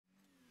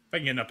I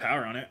can get enough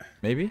power on it.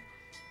 Maybe?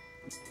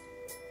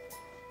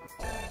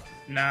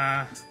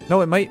 Nah.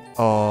 No, it might.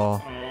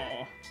 Oh.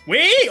 Oh.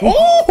 Wait!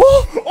 Oh!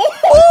 Oh! Oh,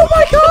 oh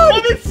my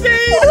god! I'm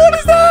insane! What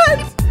is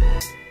that?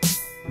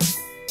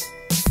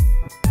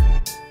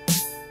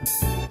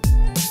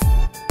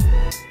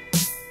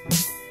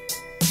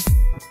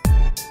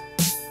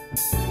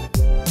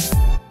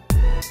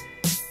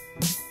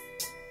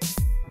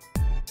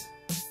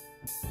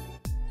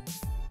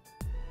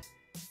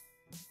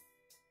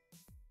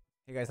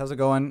 Hey guys, how's it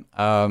going?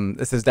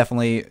 This is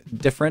definitely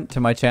different to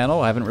my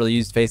channel. I haven't really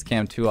used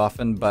Facecam too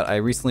often, but I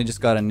recently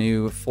just got a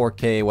new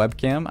 4K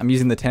webcam. I'm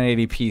using the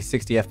 1080p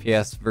 60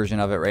 FPS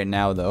version of it right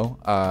now though,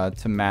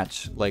 to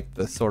match like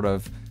the sort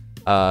of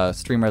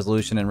stream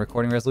resolution and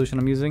recording resolution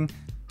I'm using.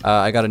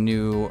 I got a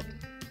new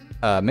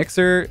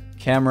mixer,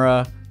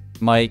 camera,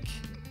 mic,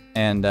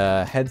 and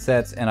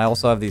headsets, and I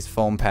also have these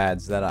foam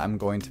pads that I'm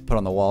going to put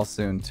on the wall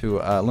soon to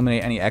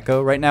eliminate any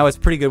echo. Right now it's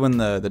pretty good when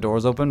the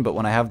door's open, but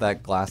when I have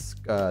that glass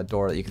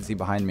door that you can see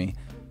behind me,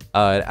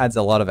 it adds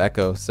a lot of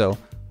echo, so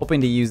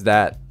hoping to use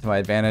that to my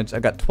advantage.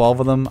 I've got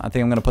 12 of them. I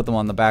think I'm going to put them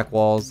on the back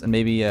walls and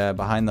maybe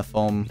behind the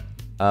foam,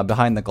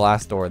 behind the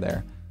glass door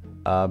there.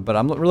 But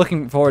we're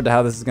looking forward to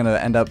how this is going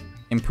to end up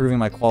improving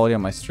my quality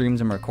on my streams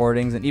and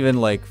recordings, and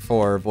even like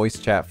for voice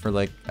chat for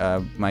like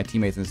my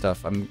teammates and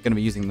stuff. I'm going to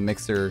be using the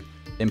mixer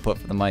input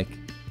for the mic.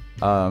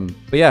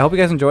 But yeah, I hope you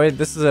guys enjoyed.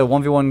 This is a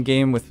 1v1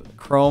 game with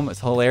Chrome. It's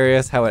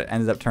hilarious how it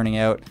ends up turning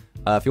out.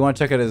 If you want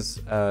to check out his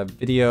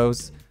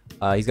videos,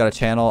 he's got a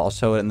channel. I'll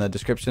show it in the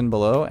description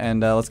below,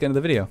 and let's get into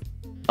the video.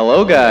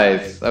 Hello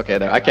guys. Okay,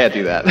 no, I can't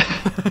do that.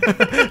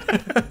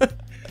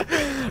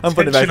 I'm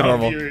putting it back to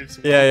normal.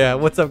 Yeah.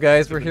 What's up,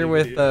 guys? We're here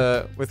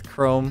with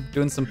Chrome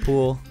doing some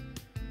pool.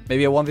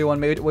 Maybe a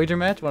 1v1 wager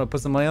match. Want to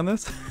put some money on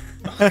this?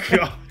 Oh,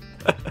 God.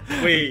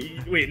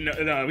 Wait,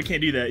 no, we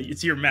can't do that.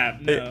 It's your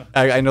map. No.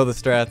 I know the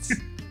strats.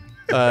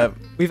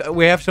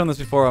 We have shown this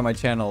before on my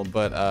channel,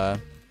 but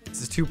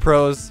this is two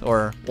pros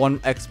or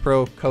one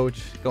ex-pro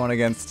coach going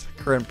against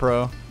current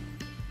pro.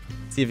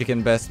 See if he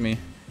can best me.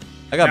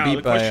 I got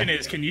beat by. The question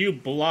is, can you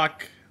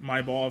block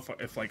my ball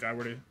if like I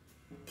were to?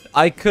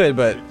 I could,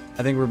 but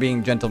I think we're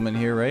being gentlemen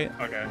here, right?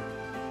 Okay.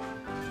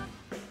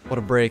 What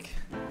a break.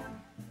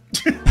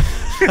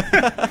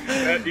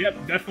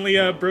 Yep, definitely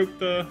broke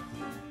the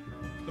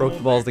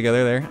balls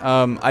together there.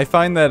 I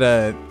find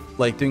that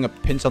like doing a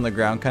pinch on the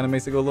ground kind of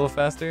makes it go a little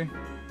faster.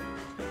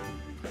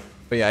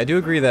 But yeah, I do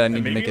agree that I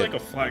need to make it. Maybe like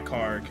a flat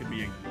car could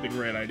be the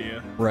great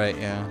idea. Right,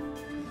 yeah.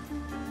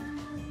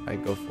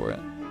 I'd go for it.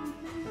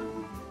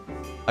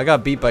 I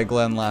got beat by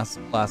Glenn last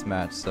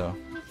match, so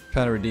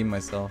trying to redeem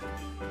myself.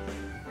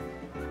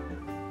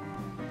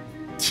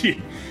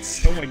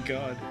 Oh my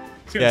god.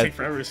 It's gonna take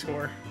forever to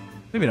score.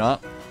 Maybe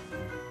not.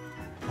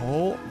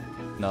 Oh.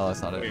 No,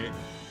 that's not it. Wait.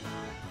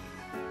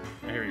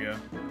 Here we go.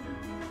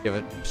 Give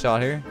it a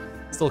shot here.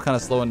 Still kind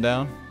of slowing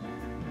down.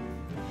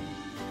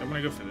 I'm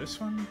gonna go for this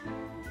one.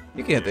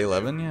 You can hit the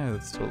 11, yeah,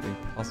 that's totally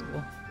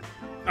possible.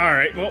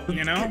 Alright, well,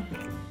 you know,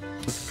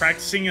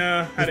 practicing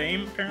how to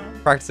aim, apparently.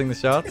 Practicing the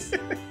shots.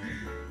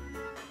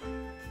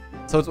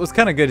 So what's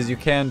kind of good is you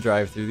can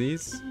drive through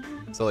these.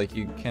 So like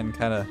you can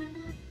kind of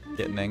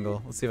get an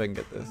angle. Let's see if I can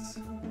get this.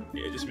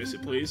 Yeah, just miss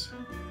it, please.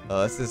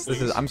 This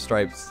is I'm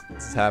stripes.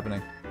 This is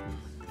happening.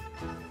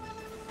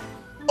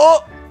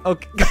 Oh!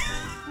 Okay.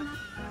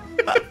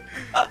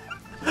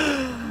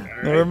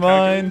 Never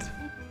mind.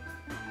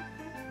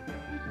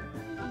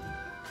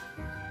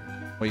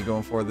 What are you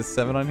going for? This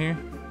 7 on here?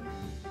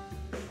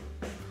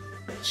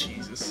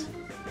 Jesus.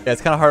 Yeah,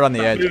 it's kind of hard on the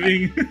edge.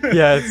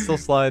 Yeah, it's still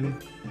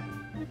sliding.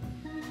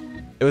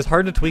 It was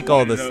hard to tweak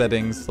all the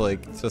settings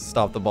to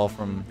stop the ball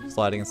from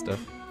sliding and stuff.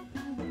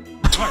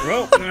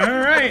 Well,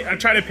 alright. I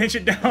try to pinch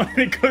it down and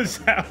it goes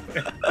out.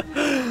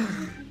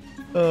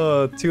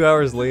 2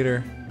 hours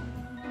later.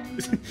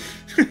 It's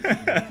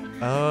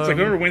like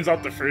whoever wins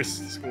off the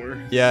first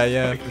score.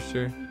 Yeah, for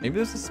sure. Maybe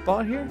there's a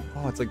spot here?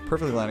 Oh, it's like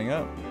perfectly lining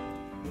up.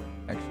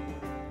 Actually,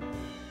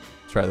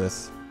 try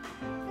this.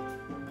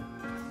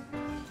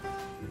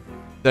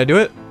 Did I do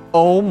it?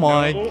 Oh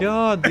my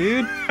god,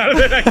 dude. How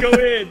did I go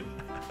in?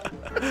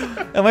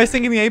 Am I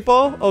sinking the 8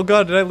 ball? Oh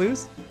god, did I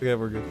lose? Okay,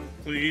 we're good.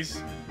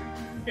 Please.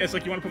 Yeah, it's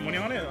like you want to put money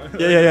on it?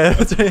 Yeah.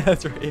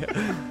 That's right,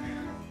 yeah.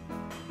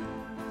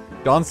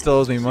 John still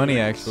owes me money,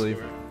 actually.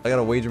 I got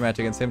a wager match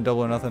against him,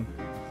 double or nothing.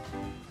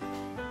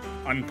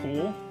 On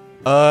pool?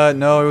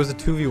 No, it was a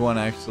 2v1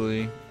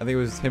 actually. I think it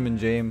was him and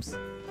James.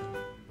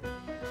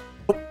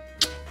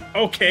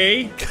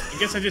 Okay, I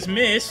guess I just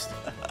missed.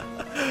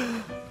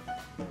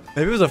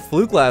 Maybe it was a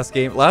fluke last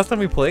game. Last time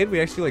we played, we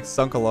actually like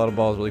sunk a lot of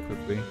balls really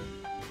quickly.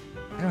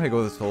 I gotta go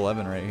with this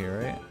 11 right here,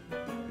 right?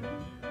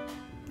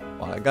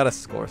 Well, I gotta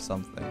score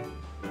something.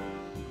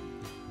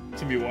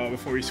 It's gonna be a while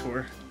before you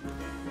score.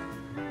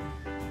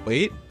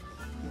 Wait.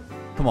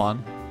 Come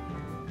on.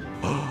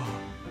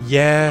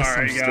 Yes,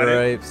 right, some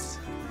stripes.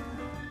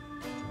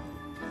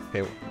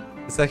 Okay,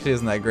 this actually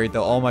isn't that great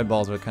though. All my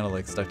balls are kind of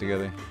like stuck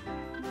together.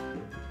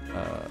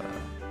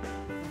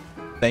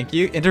 Thank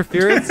you.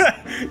 Interference.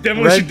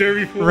 Demolition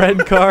Derby pool.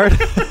 Red card.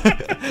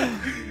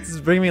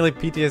 Just bring me like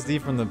PTSD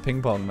from the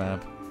ping pong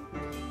map.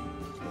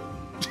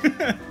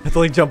 I have to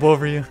like jump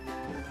over you.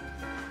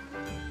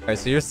 Alright,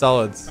 so you're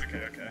solids.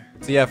 Okay, okay.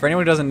 So yeah, for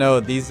anyone who doesn't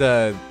know, these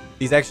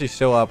actually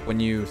show up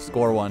when you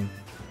score one.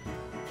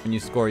 When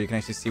you score, you can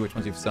actually see which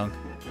ones you've sunk.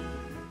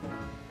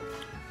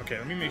 Okay,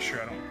 let me make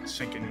sure I don't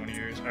sink any one of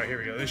yours. All right, here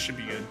we go. This should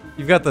be good.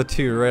 You've got the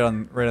 2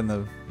 right in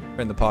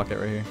the pocket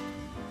right here.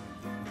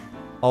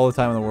 All the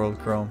time in the world,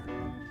 Chrome.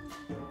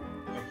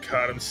 Oh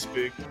God, I'm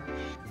spooked.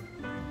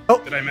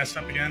 Oh. Did I mess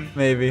up again?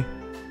 Maybe. All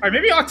right,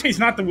 maybe Octane's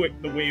not the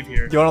wave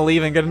here. Do you want to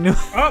leave and get a new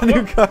Oh,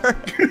 new car?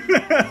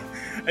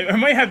 I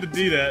might have to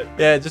do that.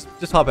 Yeah, just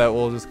hop out.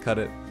 We'll just cut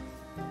it.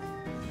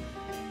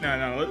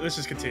 No, let's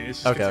just continue.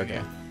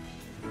 Okay.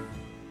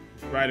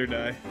 Ride or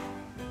die.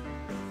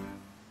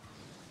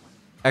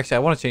 Actually, I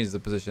want to change the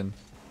position.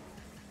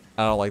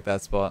 I don't like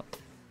that spot.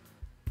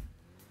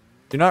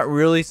 You're not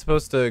really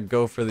supposed to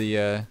go for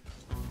the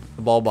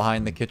ball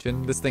behind the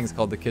kitchen. This thing's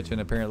called the kitchen,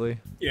 apparently.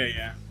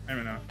 Yeah. I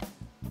don't know.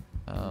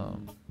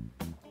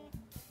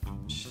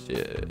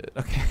 Shit.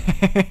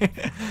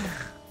 Okay.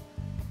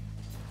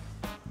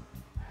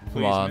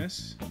 Come on.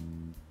 Miss.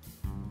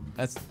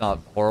 That's not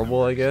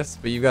horrible, I guess.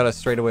 But you got a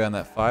straightaway on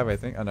that 5, I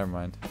think. Oh, never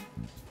mind.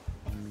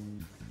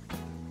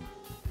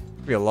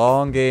 It'll be a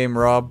long game,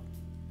 Rob.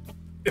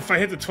 If I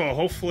hit the 12,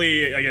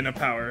 hopefully I get enough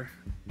power.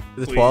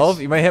 The Please.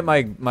 12? You might hit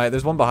my.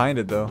 There's one behind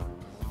it, though.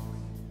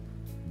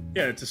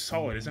 Yeah, it's a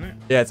solid, isn't it?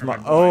 Yeah, it's my.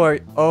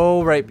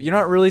 Oh, right. You're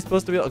not really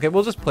supposed to be. Okay,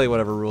 we'll just play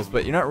whatever rules.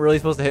 But you're not really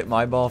supposed to hit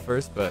my ball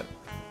first. But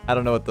I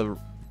don't know what the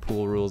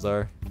pool rules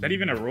are. Is that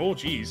even a rule?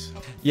 Jeez.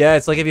 Yeah,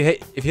 it's like if you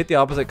hit the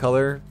opposite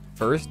color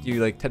first,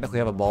 you like technically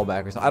have a ball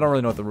back or something. I don't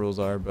really know what the rules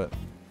are, but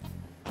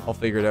I'll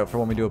figure it out for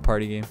when we do a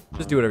party game.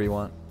 Just do whatever you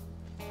want.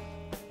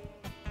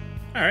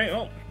 All right,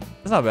 well.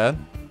 That's not bad.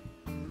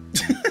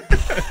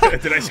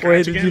 Did I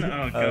scratch again? You...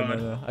 Oh, God.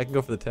 No. I can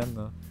go for the 10,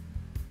 though.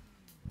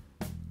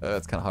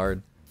 That's kind of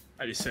hard.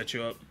 I just set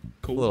you up.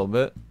 Cool. A little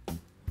bit.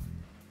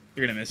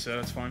 You're going to miss, so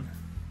that's fine.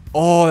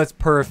 Oh, that's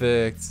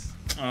perfect.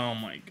 Oh,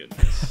 my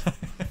goodness.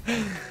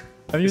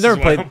 I mean, you've never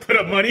played. I don't put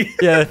up money.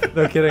 Yeah,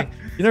 no kidding.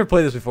 You never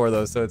played this before,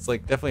 though, so it's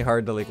like definitely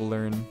hard to like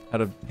learn how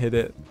to hit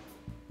it.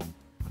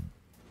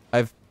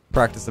 I've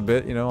practiced a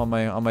bit, on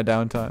my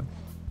downtime.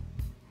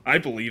 I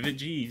believe it.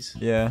 Jeez.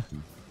 Yeah.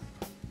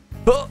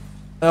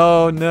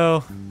 Oh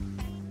no.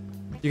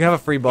 You can have a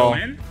free ball. Go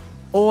in?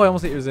 Oh, I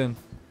almost hit yours in.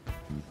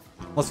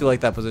 Unless you like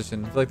that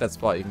position. If you like that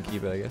spot, you can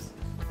keep it, I guess.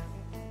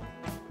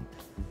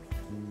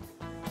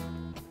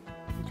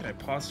 What could I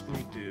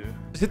possibly do?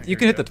 You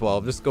can hit the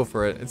 12. Just go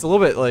for it. It's a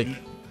little bit like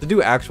to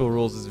do actual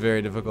rules is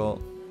very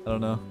difficult. I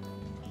don't know.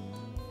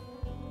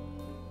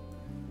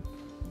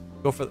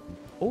 Go for the.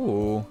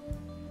 Oh.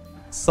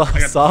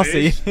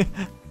 Saucy.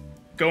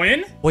 Go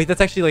in? Wait,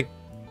 that's actually like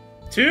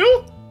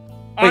 2?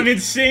 I'm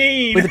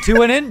insane. Wait, the 2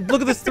 went in?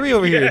 Look at this 3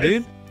 over here, Yes.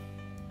 dude.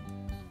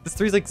 This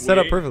 3's like set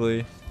up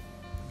perfectly.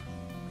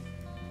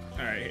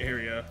 Alright, here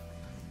we go.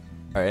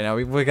 Alright, now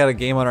we got a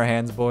game on our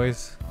hands,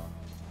 boys.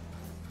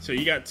 So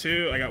you got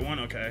 2, I got 1.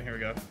 Okay, here we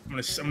go.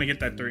 I'm gonna get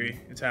that 3.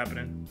 It's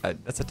happening.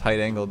 That's a tight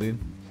angle, dude.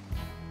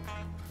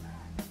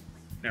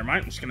 Never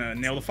mind. I'm just gonna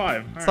nail the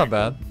 5. It's not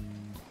bad.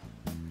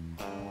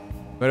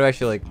 Where do I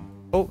actually like?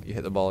 Oh, you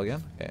hit the ball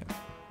again. Okay.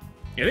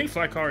 Yeah, I think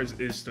flat car is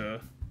the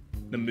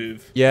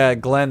move. Yeah,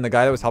 Glenn, the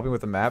guy that was helping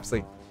with the maps,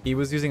 like he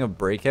was using a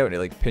breakout and it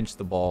like pinched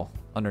the ball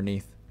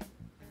underneath.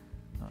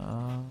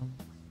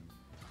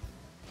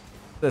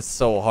 That's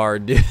so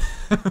hard, dude.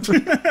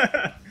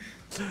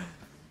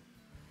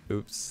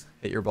 Oops.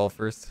 Hit your ball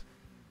first.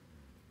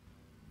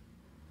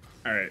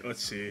 All right,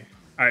 let's see.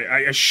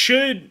 I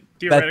should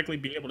theoretically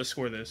be able to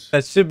score this.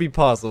 That should be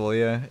possible,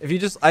 yeah. If you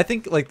just, I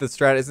think like the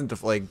strat isn't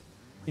to like,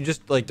 you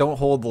just like don't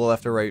hold the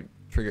left or right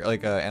trigger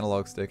like a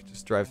analog stick.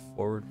 Just drive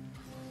forward.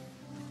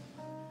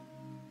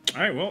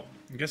 All right, well,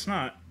 I guess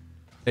not.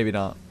 Maybe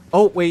not.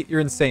 Oh wait,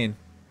 you're insane.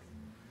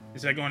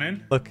 Is that going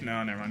in? Look.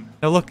 No, never mind.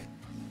 No, look.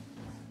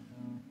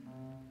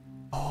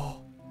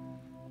 Oh.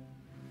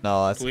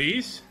 No, that's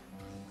Please.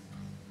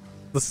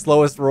 the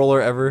slowest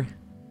roller ever.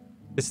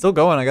 It's still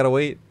going. I gotta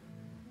wait.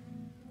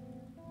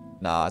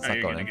 Nah, it's not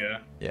you're going gonna in. go.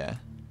 Yeah. I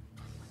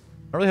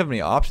don't really have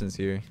any options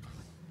here.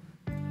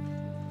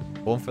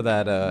 Going for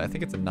that, I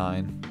think it's a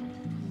 9.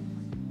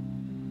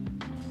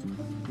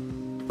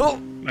 Oh!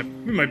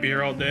 We might be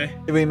here all day.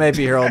 We might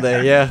be here all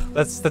day. Yeah,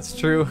 that's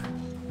true.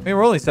 I mean,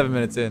 we're only 7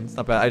 minutes in. It's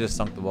not bad. I just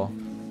sunk the ball.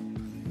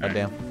 God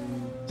damn.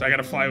 So I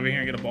gotta fly over here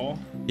and get a ball.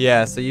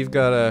 Yeah, so you've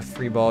got a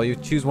free ball. You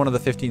choose one of the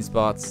 15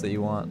 spots that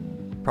you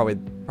want. Probably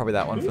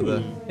that one for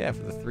the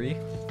for the 3.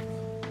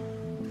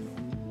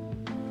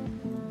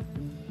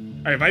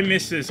 All right, if I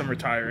miss this, I'm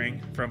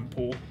retiring from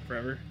pool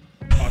forever,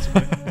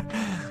 possibly.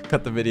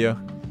 Cut the video.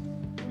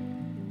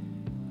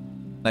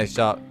 Nice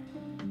shot.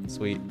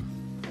 Sweet.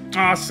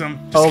 Awesome.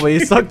 Oh, but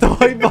you sucked the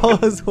white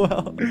ball as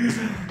well.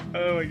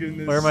 Oh my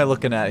goodness. Where am I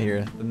looking at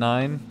here? The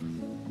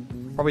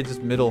 9? Probably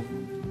just middle.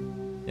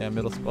 Yeah,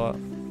 middle spot.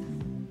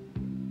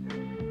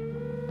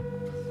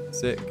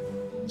 Sick.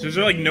 So is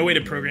there like no way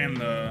to program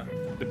the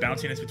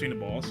bounciness between the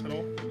balls at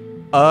all?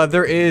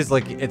 There is,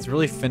 like, it's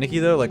really finicky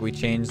though. Like we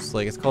changed,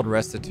 like, it's called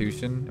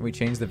restitution, and we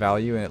changed the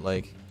value, and it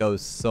like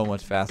goes so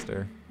much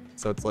faster.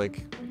 So it's like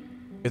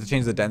you have to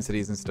change the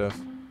densities and stuff.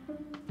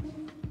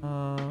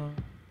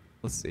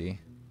 Let's see.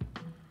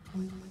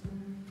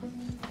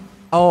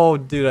 Oh,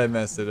 dude, I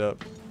messed it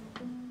up,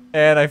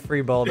 and I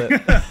freeballed it.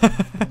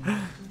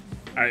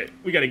 All right,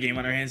 we got a game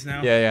on our hands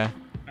now. Yeah, yeah.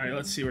 All right,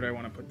 let's see where I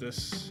want to put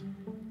this.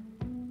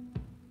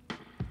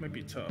 Might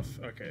be tough.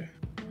 Okay.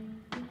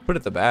 Put it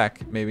at the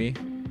back, maybe.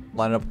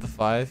 Line it up with the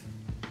 5.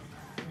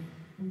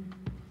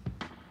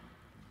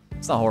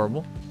 It's not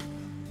horrible.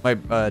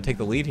 Might take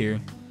the lead here.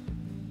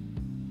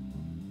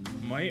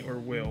 Might or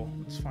will?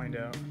 Let's find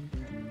out.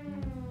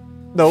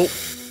 Nope.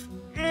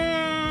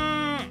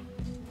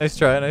 Nice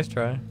try, nice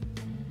try.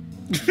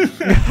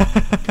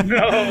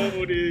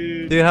 No,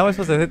 dude. Dude, how am I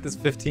supposed to hit this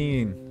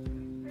 15?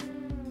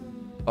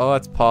 Oh,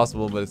 it's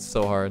possible, but it's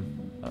so hard.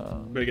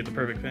 Better get the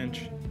perfect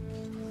pinch.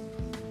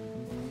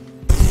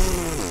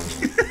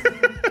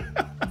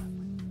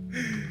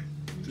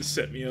 Just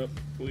set me up,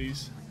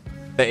 please.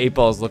 The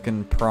 8-ball's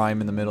looking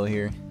prime in the middle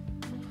here.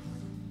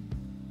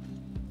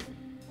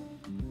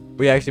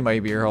 We actually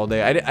might be here all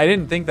day. I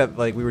didn't think that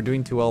like we were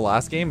doing too well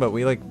last game, but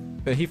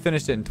he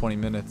finished it in 20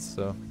 minutes,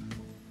 so.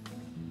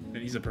 And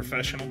he's a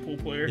professional pool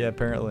player? Yeah,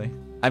 apparently.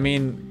 I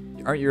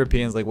mean, aren't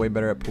Europeans like way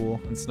better at pool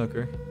and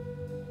snooker?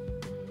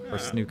 Or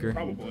snooker?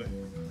 Probably.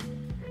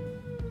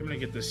 I'm gonna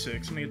get this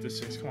 6. I'm gonna get this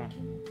 6. Come on.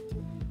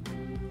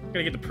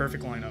 Gotta get the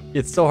perfect lineup.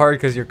 It's so hard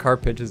because your car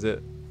pitches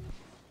it.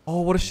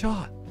 Oh, what a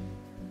shot.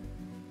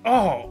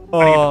 Oh!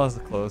 Oh, that's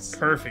close.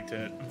 Perfect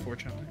hit,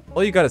 unfortunately.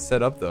 Well, you got it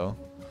set up, though.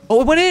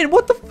 Oh, it went in!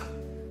 What the f—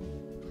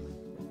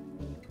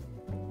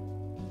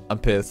 I'm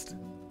pissed.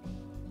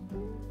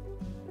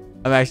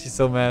 I'm actually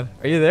so mad.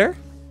 Are you there?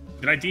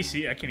 Did I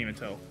DC? I can't even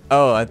tell.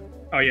 Oh,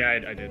 Oh, yeah,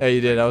 I did. yeah,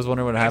 you did. I was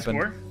wondering what happened.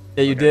 Score?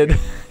 Yeah, you Okay. did.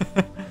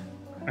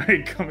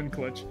 Alright, come in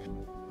clutch.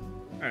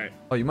 Alright.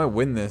 Oh, you might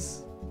win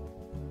this.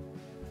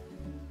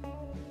 Am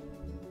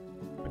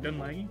I done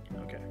lagging?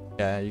 Okay.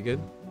 Yeah, you good?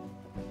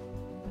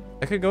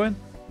 I could go in.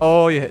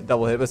 Oh, you hit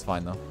double hit. That's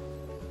fine, though.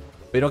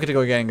 But you don't get to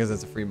go again because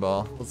it's a free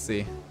ball. Let's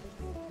see.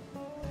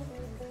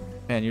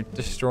 Man, you're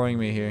destroying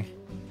me here.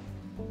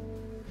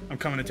 I'm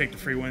coming to take the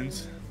free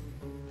wins.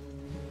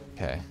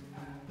 Okay.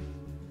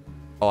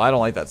 Oh, I don't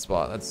like that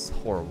spot. That's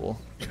horrible.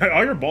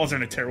 All your balls are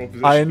in a terrible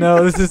position. I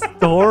know. This is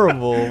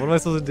horrible. What am I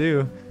supposed to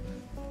do?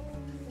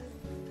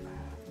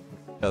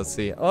 Let's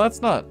see. Oh,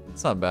 that's not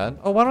bad.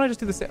 Oh, why don't I just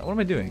do the same? What am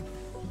I doing?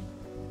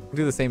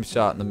 Do the same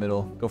shot in the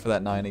middle. Go for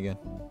that 9 again.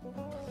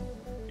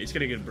 He's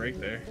gonna get a break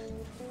there.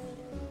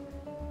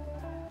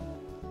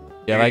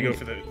 Yeah, I I go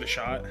for the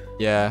shot.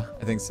 Yeah,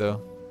 I think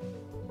so.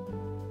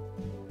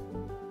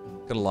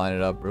 Gotta line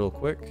it up real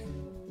quick.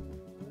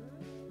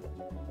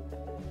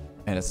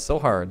 And it's so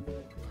hard.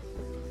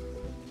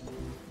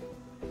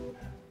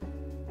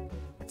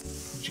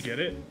 Did you get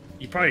it?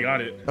 You probably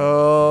got it.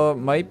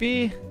 Might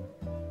be.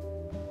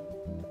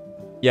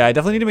 Yeah, I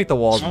definitely need to make the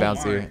walls Oh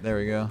bouncy. my. There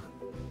we go.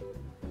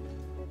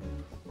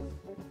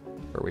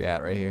 Where are we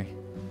at right here?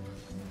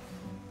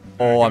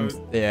 Oh,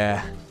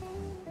 yeah.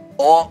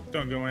 Oh,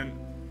 Don't go in,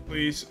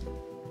 please.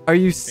 are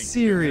you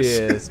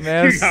serious,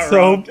 man? I'm You got so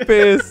robbed.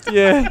 pissed.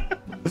 Yeah.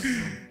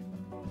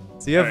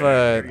 So you have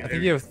Alright, I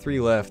think you have 3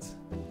 left.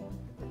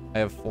 I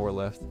have 4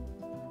 left.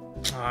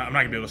 I'm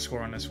not gonna be able to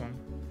score on this one.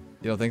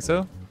 You don't think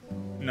so?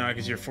 No,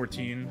 because you're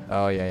 14.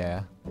 Oh yeah,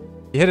 yeah.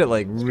 You hit it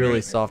like really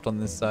great. soft on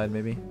this side,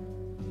 maybe.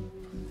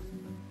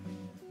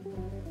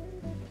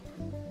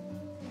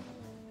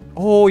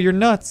 Oh, you're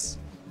nuts.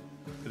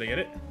 Did I get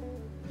it?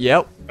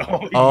 Yep.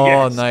 Oh, Oh,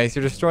 yes. nice.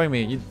 You're destroying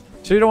me. You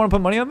sure you don't want to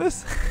put money on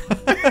this?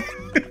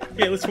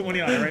 Yeah, let's put money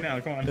on it right now.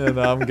 Come on. Yeah,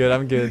 no, I'm good.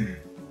 I'm good.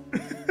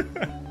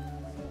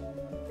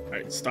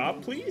 Alright,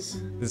 stop, please.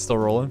 Is it still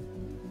rolling?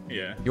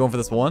 Yeah, You going for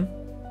this one?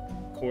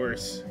 of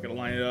course. Gotta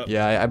line it up.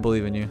 Yeah, I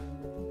believe in you.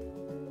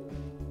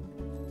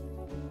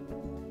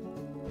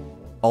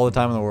 All the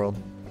time in the world.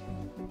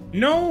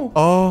 No!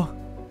 Oh.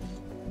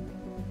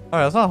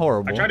 Alright, that's not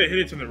horrible. I tried to hit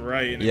it to the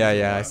right. And it Yeah, was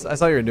yeah. I left. saw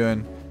what you were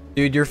doing.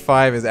 Dude, your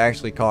 5 is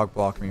actually cock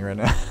blocking me right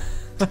now.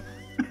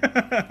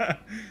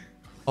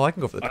 Oh, I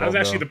can go for the 12. That was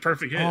actually though. the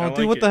perfect hit. Oh, I dude,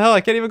 like what it. the hell?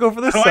 I can't even go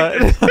for this I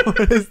side. like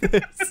What is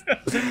this?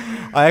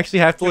 I actually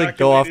have to like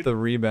go off Calculated. the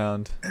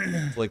rebound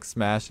to like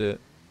smash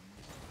it.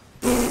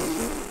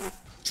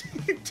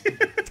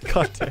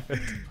 God damn it.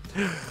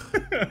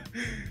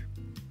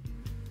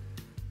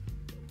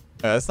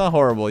 Yeah, it's not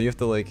horrible. You have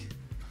to like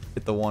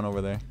hit the 1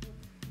 over there.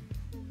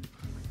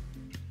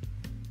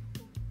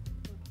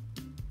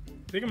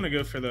 I think I'm gonna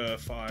go for the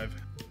 5.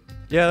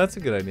 Yeah, that's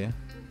a good idea.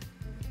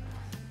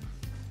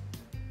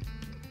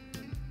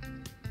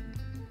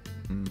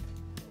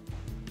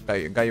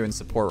 Got you in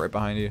support right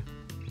behind you.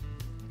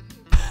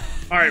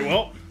 Alright,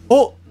 well.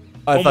 Oh!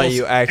 I thought Almost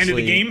you ended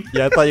actually. the game?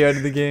 Yeah, I thought you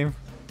ended the game.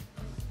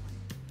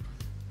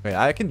 Wait,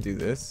 I can do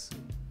this.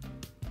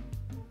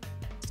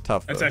 It's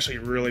tough. That's though. actually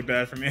really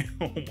bad for me.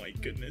 Oh my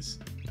goodness.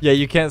 Yeah,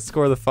 you can't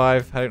score the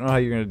 5. I don't know how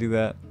you're gonna do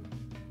that.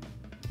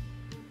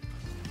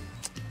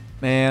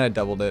 Man, I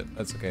doubled it.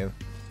 That's okay.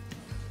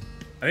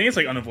 I think it's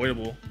like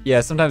unavoidable. Yeah,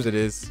 sometimes it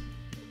is.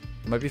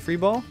 It might be free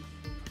ball.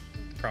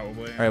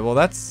 Probably. All right, well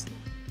that's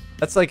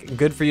like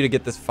good for you to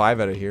get this 5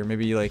 out of here.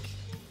 Maybe you like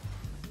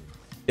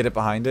get it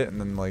behind it and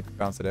then like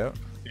bounce it out.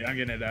 Yeah, I'm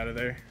getting it out of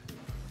there.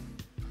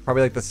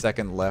 Probably like the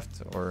second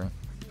left or.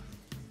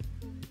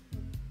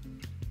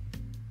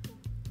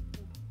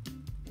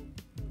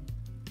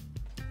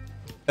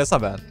 That's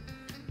not bad.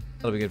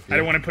 That'll be good for you. I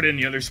don't want to put it in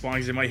the other spawn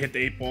because it might hit the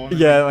 8 ball. And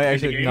Yeah, it then might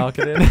end the actually game. knock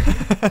it in.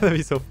 That'd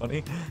be so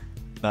funny.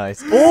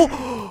 Nice. Oh!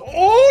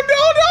 Oh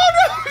no no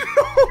no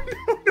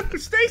no no!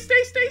 Stay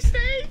stay stay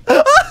stay!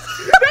 No!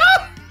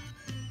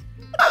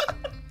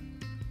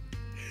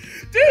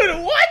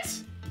 Dude,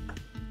 what?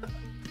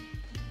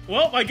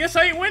 Well, I guess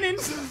I ain't winning.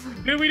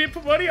 Good, we didn't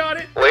put money on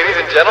it. Ladies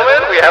and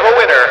gentlemen, we have a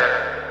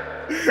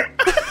winner.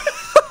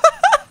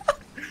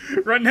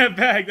 Run that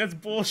back. That's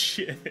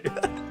bullshit.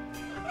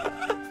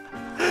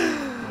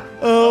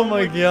 Oh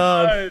my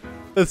god.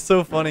 That's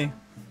so funny.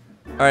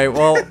 Alright,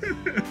 well,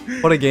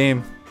 what a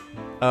game.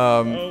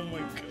 Oh my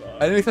god. I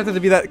didn't expect it to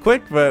be that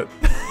quick, but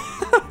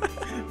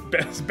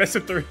Best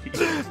of 3.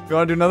 you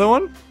wanna do another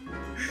one?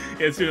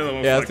 Yeah, let's do another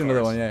one. Yeah, let's do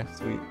another one, yeah,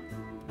 sweet.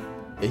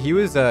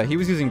 Yeah, he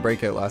was using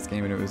breakout last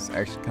game and it was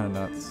actually kinda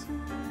nuts.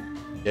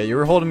 Yeah, you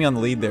were holding me on the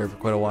lead there for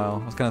quite a while.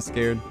 I was kinda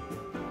scared.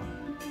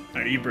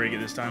 Alright, you break it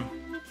this time.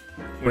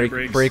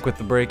 Break with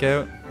the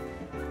breakout.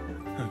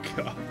 Oh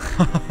god.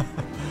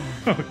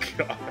 Oh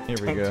god. Here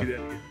we Don't go. do that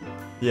again.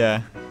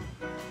 Yeah.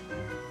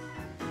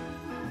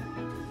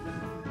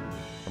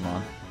 Come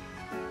on.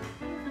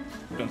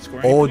 Don't score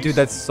Oh, anything, dude, please?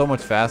 that's so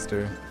much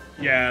faster.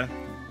 Yeah.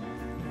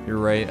 You're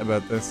right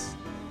about this.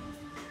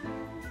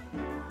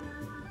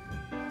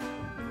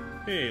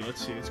 Hey,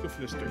 let's see. Let's go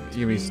for this 13. You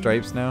give me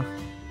stripes now?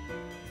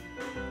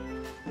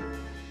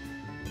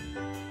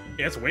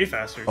 Yeah, it's way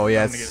faster. Oh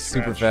yeah, I'm it's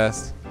gonna get super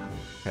scratched.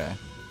 fast. Okay.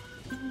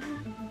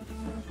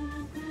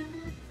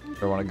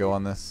 Do I want to go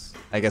on this?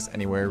 I guess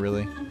anywhere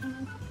really.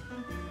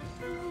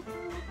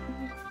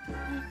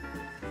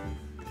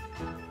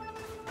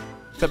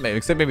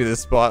 Except maybe this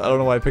spot. I don't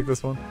know why I picked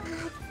this one.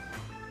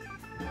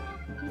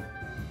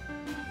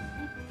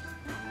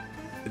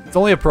 It's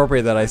only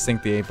appropriate that I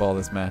sink the 8 ball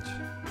this match.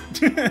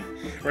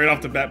 Right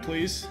off the bat,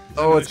 please.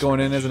 Oh, it's going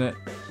in, isn't it?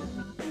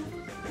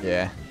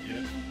 Yeah.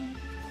 Yeah.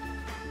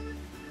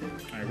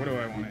 Alright, what do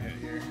I want to hit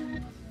here?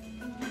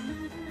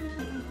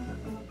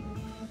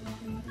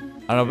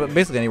 I don't know, but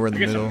basically anywhere in I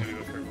the guess middle. I'm gonna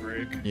go for a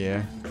break.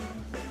 Yeah.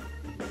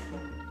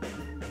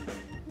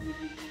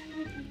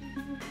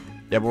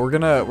 Yeah, but we're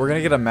gonna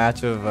get a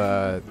match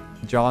of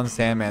John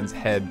Sandman's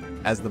head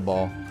as the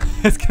ball.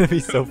 It's gonna be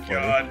so funny.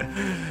 God.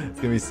 It's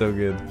gonna be so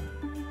good.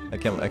 I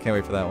can't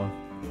wait for that one.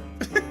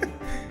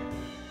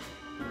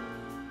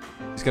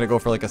 Just gonna go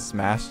for like a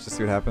smash, just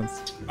see what happens.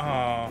 Oh, You're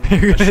I gonna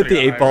hit should've the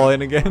got 8 ball higher.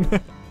 in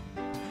again.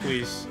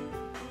 Please.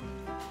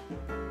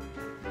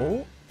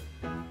 Oh,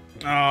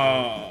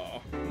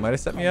 Oh. might have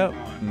set me up.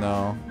 Come on.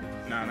 No,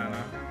 No, no, no.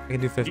 I can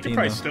do You 15 could though.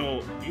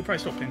 probably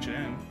still pinch it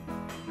in.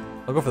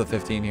 I'll go for the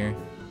 15 here.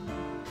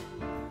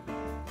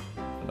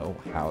 I don't know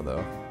how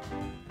though.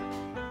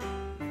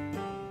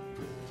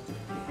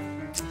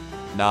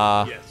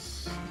 Nah.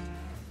 Yes.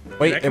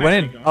 Wait, that it can went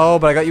actually in. go. Oh,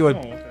 but I got you a. Oh,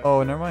 okay.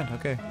 Oh, never mind.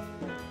 Okay.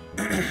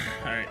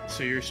 Alright,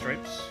 so your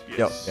stripes? Yep.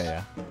 Yes.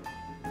 Yeah,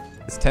 yeah.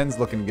 This 10's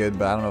looking good,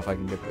 but I don't know if I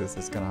can get this.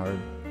 It's kind of hard.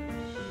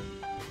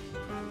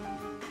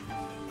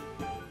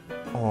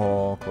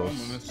 Oh, close.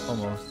 Almost.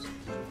 Almost.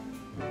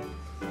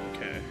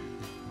 Okay.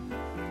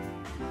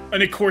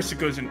 And of course it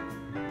goes in.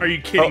 Are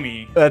you kidding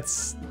me?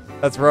 That's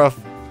rough.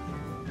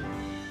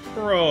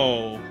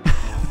 Bro.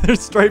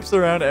 There's stripes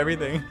around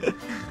everything.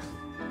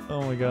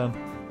 Oh my god.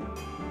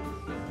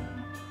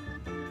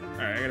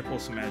 Alright, I gotta pull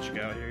some magic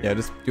out here. Yeah,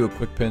 just do a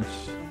quick pinch.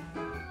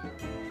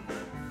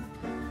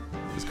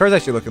 This card's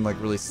actually looking like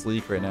really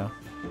sleek right now.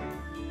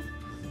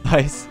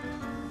 Nice.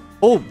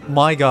 Oh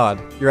my god.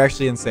 You're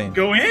actually insane.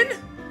 Go in?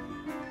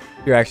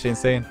 You're actually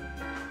insane.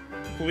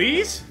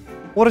 Please?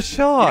 What a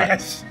shot.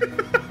 Yes.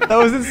 That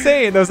was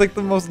insane. That was like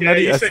the most Yeah,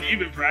 nutty. you said you've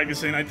been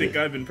practicing. I think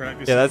I've been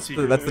practicing. Yeah, that's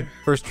the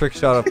first trick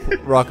shot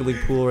of Rocket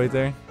League pool right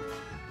there.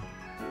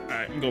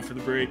 Alright, I'm going for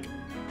the break.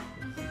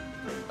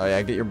 Oh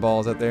yeah, get your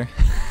balls out there.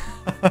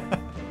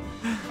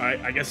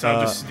 Alright, I guess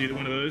I'll just do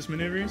one of those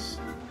maneuvers.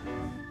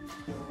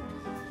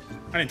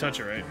 I didn't touch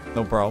it, right?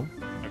 No problem.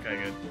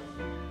 Okay,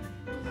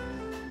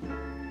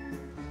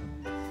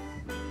 good.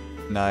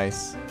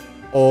 Nice.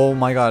 Oh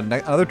my god,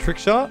 another trick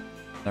shot?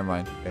 Never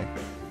mind. Okay.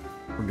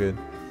 We're good.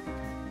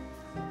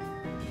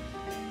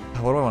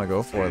 What do I want to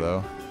go for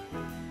though?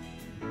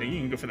 I think you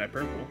can go for that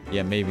purple.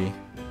 Yeah, maybe.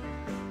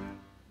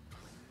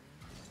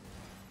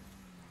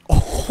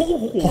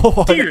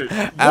 Oh, dear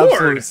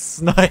Absolute lord!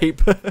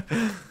 snipe.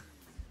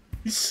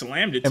 He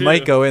slammed it It too.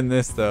 might go in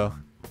this though.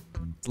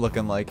 It's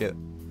looking like it.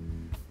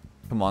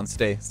 Come on,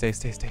 stay.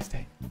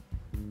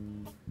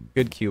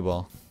 Good cue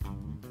ball.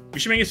 We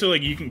should make it so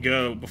like you can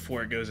go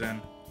before it goes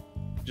in,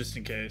 just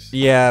in case.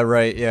 Yeah,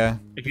 right. Yeah.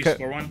 If you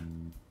score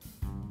one,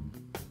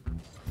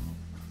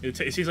 it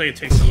seems like it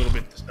takes a little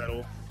bit to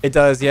settle. It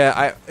does,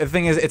 yeah. The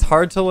thing is, it's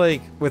hard to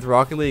like with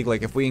Rocket League.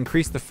 Like if we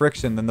increase the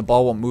friction, then the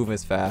ball won't move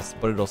as fast,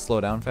 but it'll slow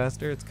down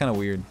faster. It's kind of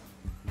weird.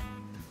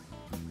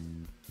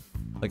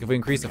 Like if we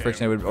increase the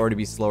friction, it would already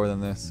be slower than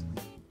this.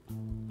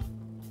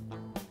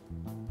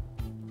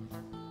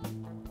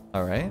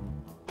 All right.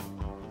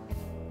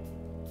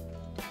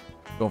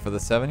 Going for the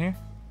 7 here.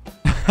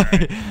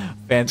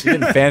 Fancy,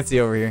 getting fancy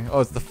over here.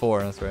 Oh, it's the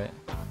 4. That's right.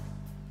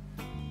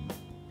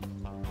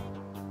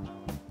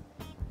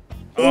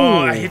 Oh,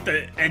 I hit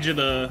the edge of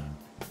the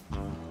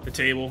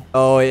table.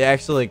 Oh, it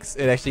actually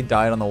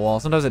died on the wall.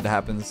 Sometimes it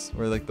happens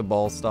where like the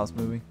ball stops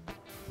moving.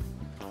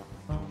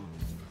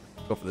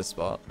 Go for this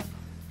spot.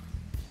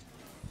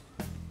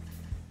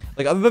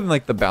 Like other than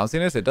like the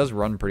bounciness, it does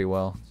run pretty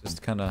well. It's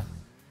just kind of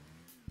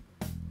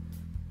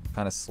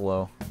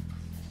slow.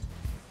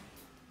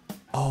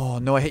 Oh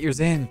no, I hit yours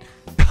in.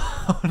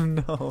 Oh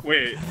no.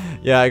 Wait.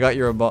 Yeah, I got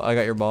your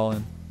ball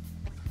in.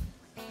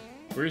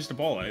 Where's the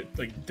ball? It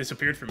like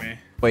disappeared from me.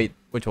 Wait,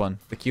 which one?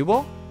 The cue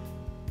ball?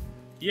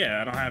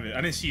 Yeah, I don't have it.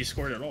 I didn't see you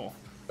scored at all.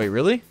 Wait,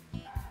 really?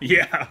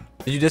 Yeah.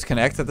 Did you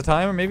disconnect at the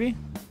time, or maybe?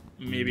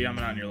 Maybe I'm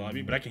not in your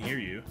lobby, but I can hear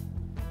you.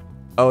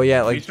 Oh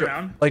yeah, like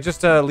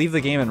just leave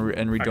the game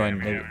and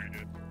rejoin, Okay,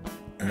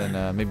 and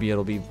then maybe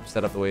it'll be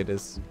set up the way it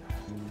is.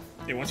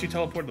 Yeah, once you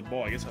teleport the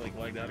ball, I guess I like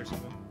lagged out or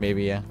something.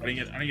 Maybe, yeah. I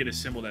didn't get a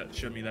symbol that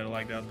showed me that I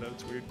lagged out though.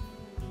 It's weird.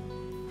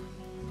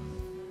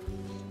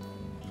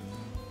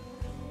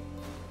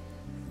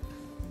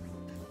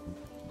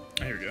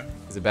 Oh, here we go.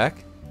 Is it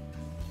back?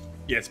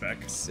 Yeah, it's back.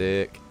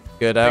 Sick.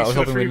 Good. I was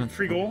hoping we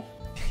free goal.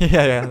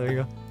 yeah, there you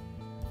go.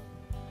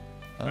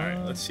 All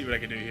right, let's see what I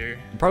can do here.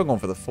 I'm probably going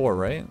for the 4,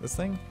 right? This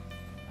thing?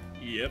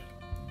 Yep.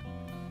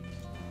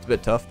 It's a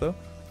bit tough though.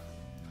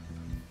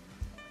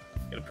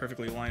 Gotta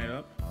perfectly line it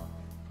up.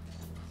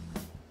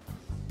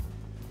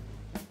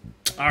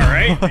 All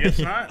right, I guess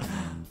not.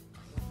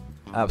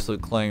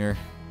 Absolute clanger.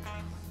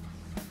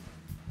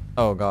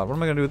 Oh god, what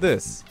am I gonna do with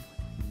this?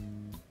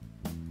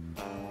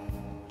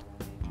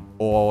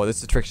 Oh, this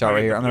is a trick shot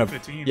right here. I'm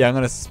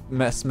gonna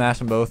smash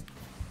them both.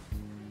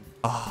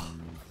 Oh.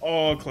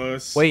 Oh,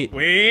 close.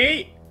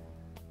 Wait.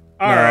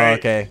 All right.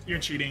 Okay. You're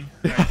cheating.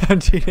 I'm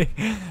cheating.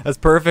 That's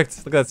perfect.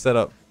 Look at that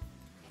setup.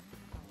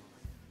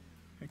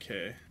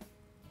 Okay.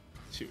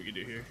 Let's see what we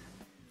can do here.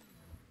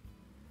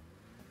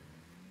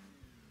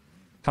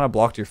 Kind of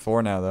blocked your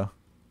 4 now though.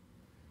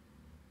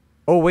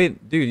 Oh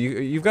wait, dude,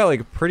 you've got like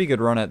a pretty good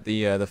run at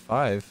the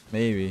 5,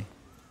 maybe.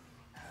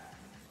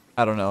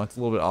 I don't know. It's a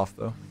little bit off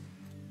though.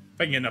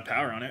 If I can get enough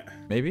power on it.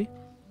 Maybe.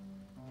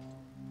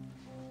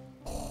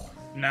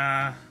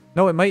 Nah.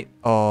 No, it might.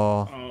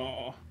 Oh.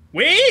 Oh.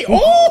 Wait!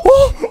 Oh!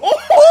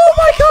 Oh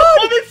my god!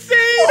 I'm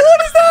insane!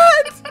 What is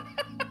that?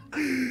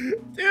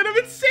 Dude, I'm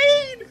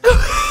insane!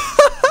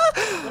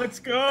 Let's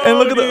go! And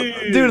look at the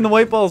dude, and the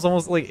white ball is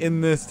almost like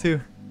in this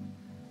too.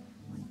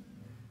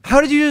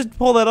 How did you just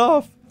pull that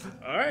off?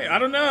 All right, I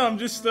don't know. I'm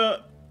just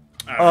Oh,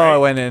 right. I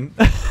went in.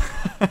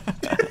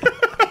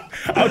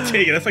 I'll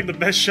take it. That's like the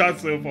best shot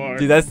so far.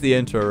 Dude, that's the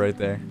intro right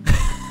there.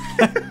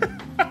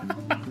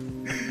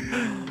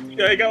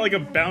 Yeah, I got like a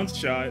bounce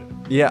shot.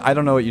 Yeah, I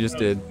don't know what you just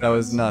did. That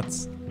was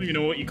nuts. I don't even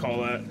know what you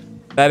call that.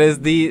 That is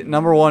the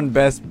 #1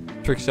 best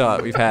trick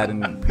shot we've had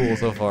in pool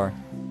so far.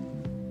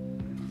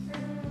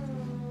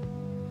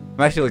 I'm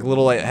actually like a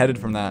little lightheaded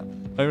from that.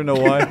 I don't even know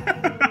why.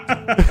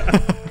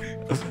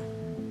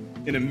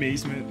 In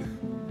amazement.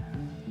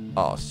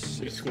 Oh Did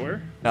you shit.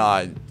 score? Nah,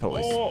 I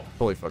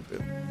totally fucked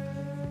it.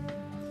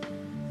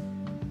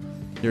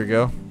 Here we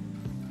go.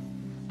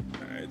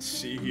 Alright, let's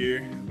see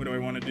here. What do I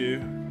want to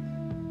do?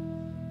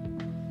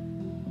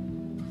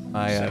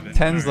 My 7, 10's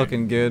alright.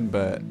 looking good,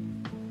 but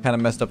kind of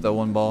messed up that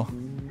one ball.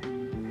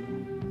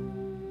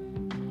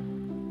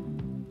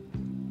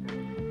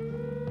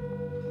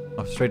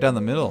 Oh, straight down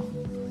the middle.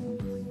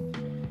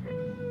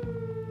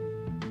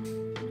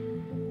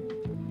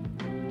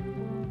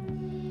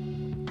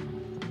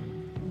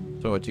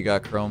 So what you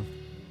got, Chrome?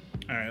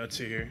 Alright, let's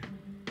see here.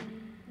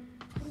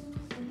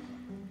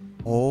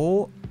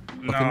 Oh,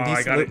 No,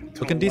 I got it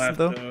to looking the decent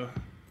left, though.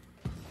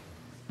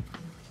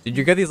 Did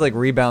you get these like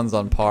rebounds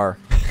on par?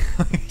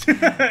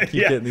 Keep Yeah.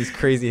 getting these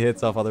crazy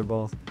hits off other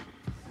balls.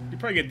 You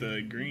probably get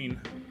the green.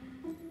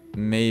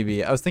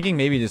 Maybe. I was thinking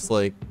maybe just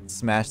like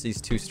smash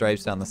these 2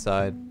 stripes down the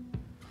side.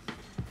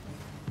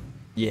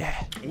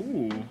 Yeah.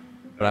 Ooh.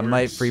 But I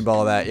might free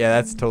ball that. Yeah,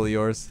 that's totally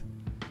yours.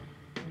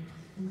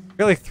 I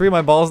got like 3 of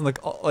my balls in the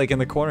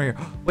corner here.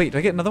 Wait, do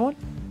I get another one?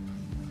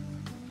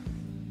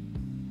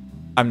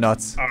 I'm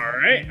nuts.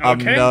 Alright, okay. I'm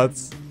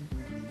nuts.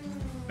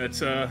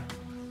 That's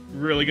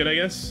really good, I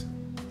guess.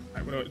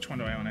 Alright, which one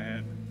do I want to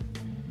hit?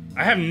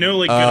 I have no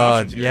like good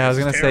options here. Yeah, I was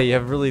This gonna is say you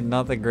terrible. have really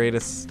not the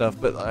greatest stuff,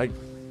 but like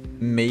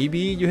maybe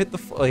you hit the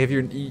like if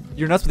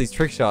you're nuts with these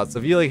trick shots. So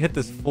if you like hit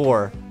this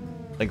 4,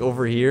 like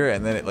over here,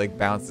 and then it like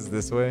bounces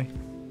this way,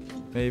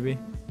 maybe.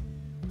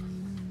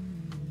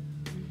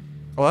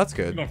 Oh, that's I'm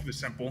good. going for the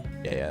simple.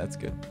 Yeah, that's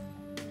good.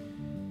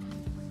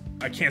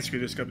 I can't screw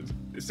this up.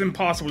 It's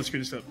impossible to screw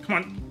this up. Come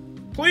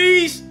on.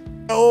 Please!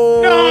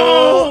 Oh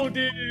No,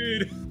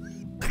 dude!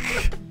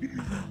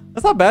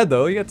 That's not bad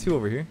though. You got 2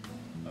 over here.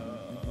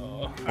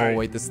 Oh right.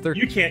 Wait, this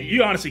 13.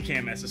 You honestly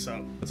can't mess this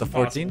up. It's a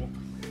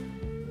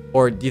 14.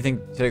 Or do you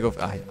think should I go?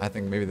 I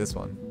think maybe this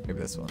one. Maybe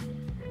this one.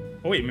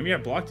 Oh wait, maybe I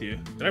blocked you.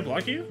 Did I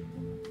block you?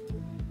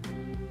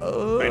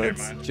 Oh, Wait, never it's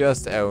mind.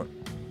 just out.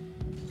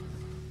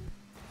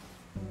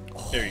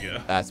 There you go.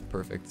 That's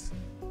perfect.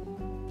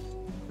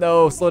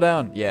 No, slow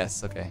down.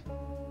 Yes, okay.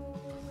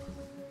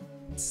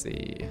 Let's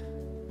see.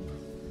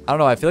 I don't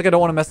know. I feel like I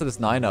don't want to mess this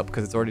 9 up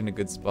because it's already in a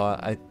good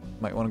spot. I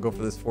might want to go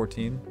for this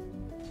 14.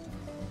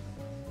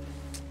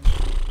 Is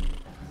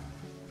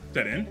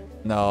that in?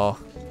 No.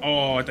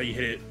 Oh, I thought you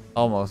hit it.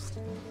 Almost.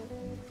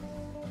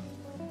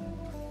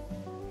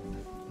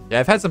 Yeah,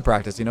 I've had some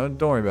practice, you know?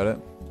 Don't worry about it.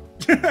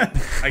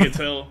 I can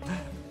tell.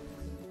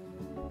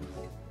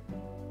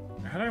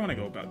 How do I want to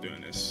go about doing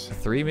this? A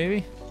 3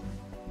 maybe?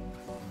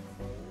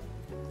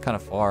 Kind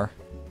of far.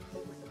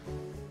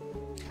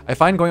 I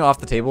find going off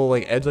the table,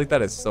 like, edge like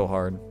that is so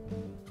hard.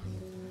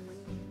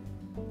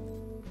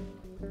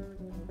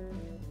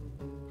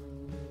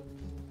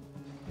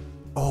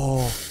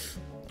 Oh.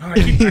 I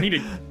need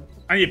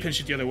to pinch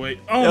it the other way.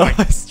 Oh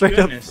my straight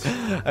goodness.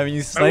 up. I mean,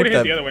 you If I would sniped have hit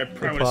that. the other way, I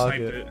probably would have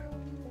sniped it.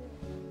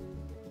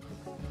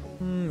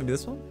 Maybe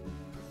this one?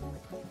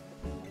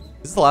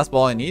 Is this the last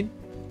ball I need?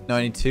 No,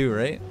 I need 2,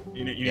 right?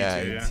 You need Yeah, I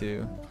to, need yeah.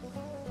 2.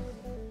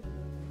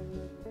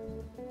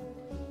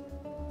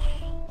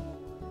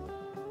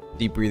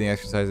 Deep breathing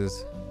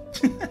exercises.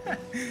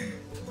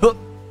 Huh.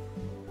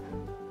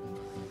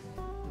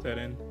 Is that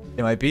in?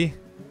 It might be.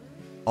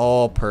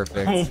 Oh,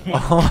 perfect. Oh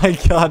Oh my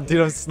god,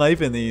 dude, I'm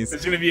sniping these.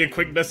 It's gonna be a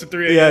quick best of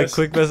 3. I Yeah, guess.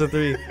 quick best of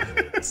 3.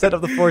 Set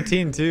up the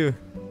 14 too.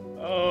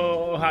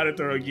 Oh, how to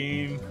throw a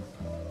game.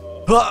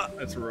 Huh.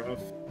 That's rough.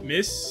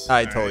 Miss.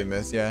 I All totally right.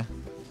 missed, yeah.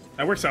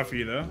 That works out for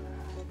you though.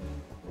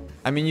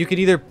 I mean, you could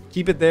either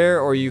keep it there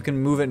or you can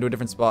move it into a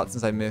different spot.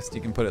 Since I missed, you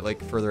can put it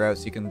like further out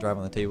so you can drive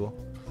on the table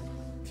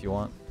if you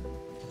want.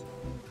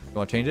 You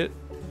want to change it?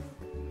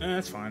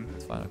 That's fine.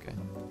 It's fine, okay.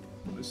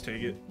 Let's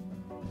take it.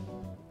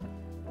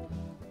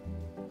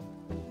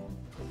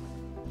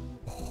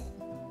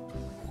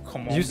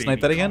 Come on, Did you baby.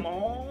 snipe that again? Come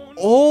on.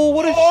 Oh,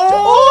 what a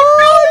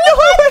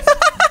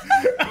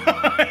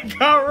I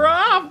got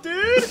robbed,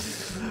 dude.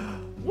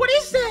 What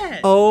is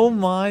that? Oh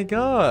my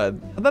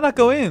god. How'd that not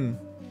go in?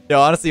 Yo,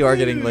 honestly, you are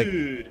getting like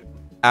Dude.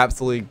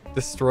 absolutely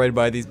destroyed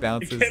by these It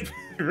bounces. kept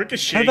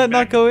ricocheting. How'd that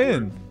not back go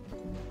and in?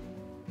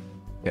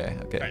 Okay,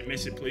 forth. okay. Alright,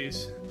 miss it,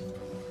 please.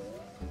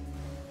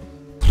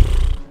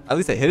 At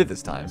least I hit it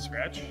this time.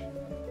 Scratch.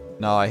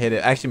 No, I hit it.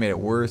 I actually made it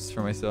worse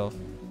for myself.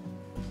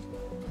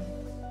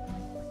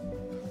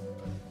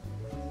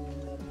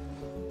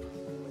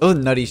 That was a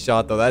nutty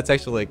shot though. That's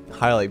actually like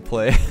highlight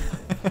play.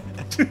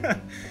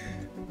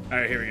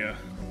 Alright, here we go.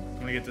 I'm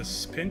gonna get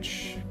this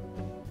pinch.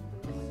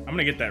 I'm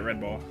gonna get that red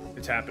ball.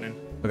 It's happening.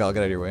 Okay, I'll get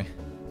out of your way.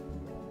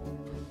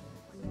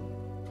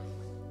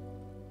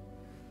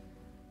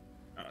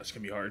 Oh, it's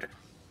gonna be hard.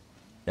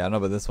 Yeah, I don't know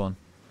about this one.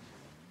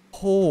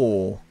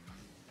 Oh,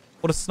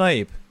 what a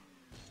snipe!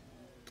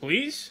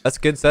 Please? That's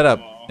good setup.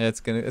 Aw. Yeah, it's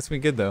gonna be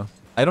good though.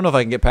 I don't know if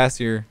I can get past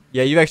your.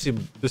 Yeah, you actually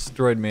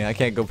destroyed me. I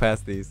can't go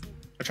past these.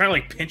 I try to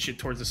like pinch it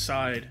towards the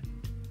side.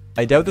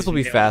 I doubt this will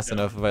be Yeah, fast yeah.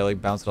 enough if I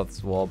like bounce it off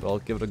this wall, but I'll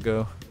give it a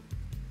go.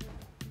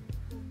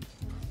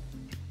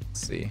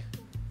 Let's see.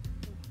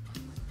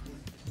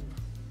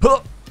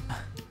 Huh!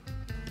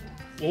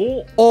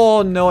 Oh,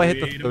 Oh no, I hit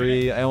the Wait a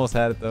 3. I almost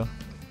had it though.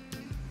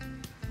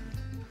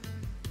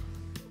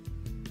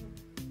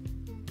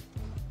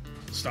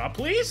 stop,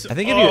 please. I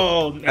think if you-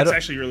 Oh, I that's don't-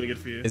 actually really good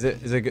for you. Is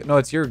it good? No,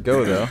 it's your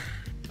go though.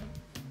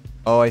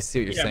 Oh, I see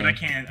what you're Yeah, saying.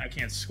 but I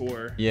can't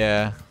score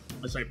Yeah.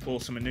 unless I pull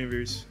some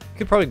maneuvers. You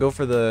could probably go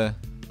for the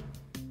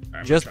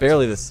Alright, I'm just gonna try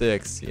barely the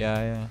 6. Yeah,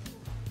 yeah.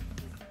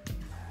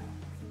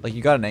 Like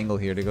you got an angle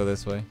here to go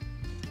this way.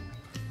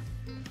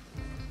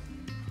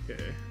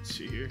 Okay, let's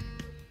see here.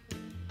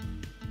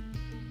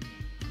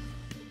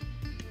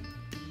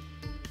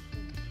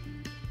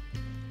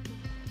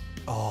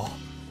 Oh,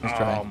 nice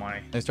try. Oh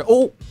my. Nice try.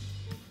 Oh,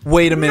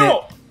 wait a minute.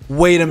 No!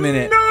 Wait a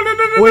minute. No.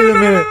 Wait a no,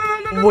 minute. no,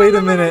 no, no, Wait no,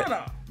 a no, minute.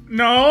 No.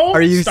 No,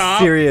 Are you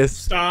stop, serious?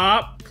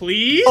 Stop,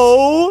 please.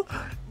 Oh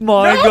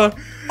my No. god.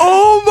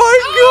 Oh my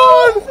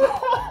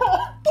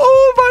god.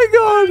 Oh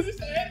my god. Just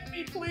hit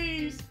me,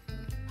 please.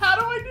 How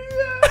do I do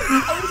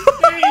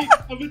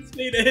that? I'm gonna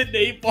stay to hit an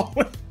 8 ball.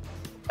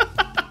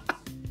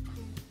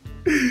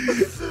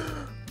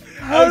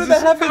 How did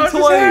that happen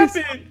twice?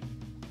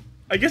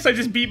 I guess I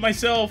just beat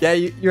myself. Yeah,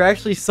 you're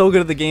actually so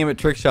good at the game at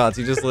trick shots.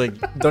 You just like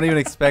don't even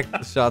expect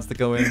the shots to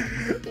go in.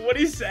 What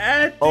is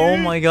that, dude? Oh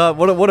my god,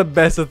 what a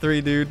best of 3,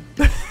 dude.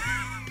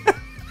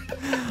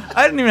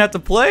 I didn't even have to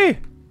play.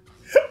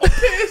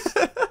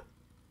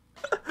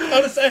 How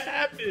does that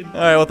happen? All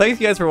right, well, thanks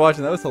you guys for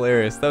watching. That was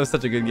hilarious. That was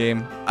such a good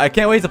game. I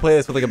can't wait to play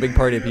this with like a big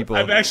party of people.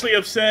 I'm actually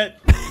upset.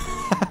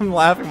 I'm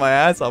laughing my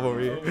ass off over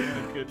Oh here.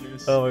 my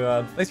goodness. Oh my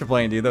god. Thanks for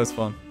playing, dude. That was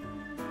fun.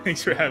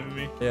 Thanks for having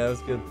me. Yeah, that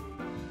was good.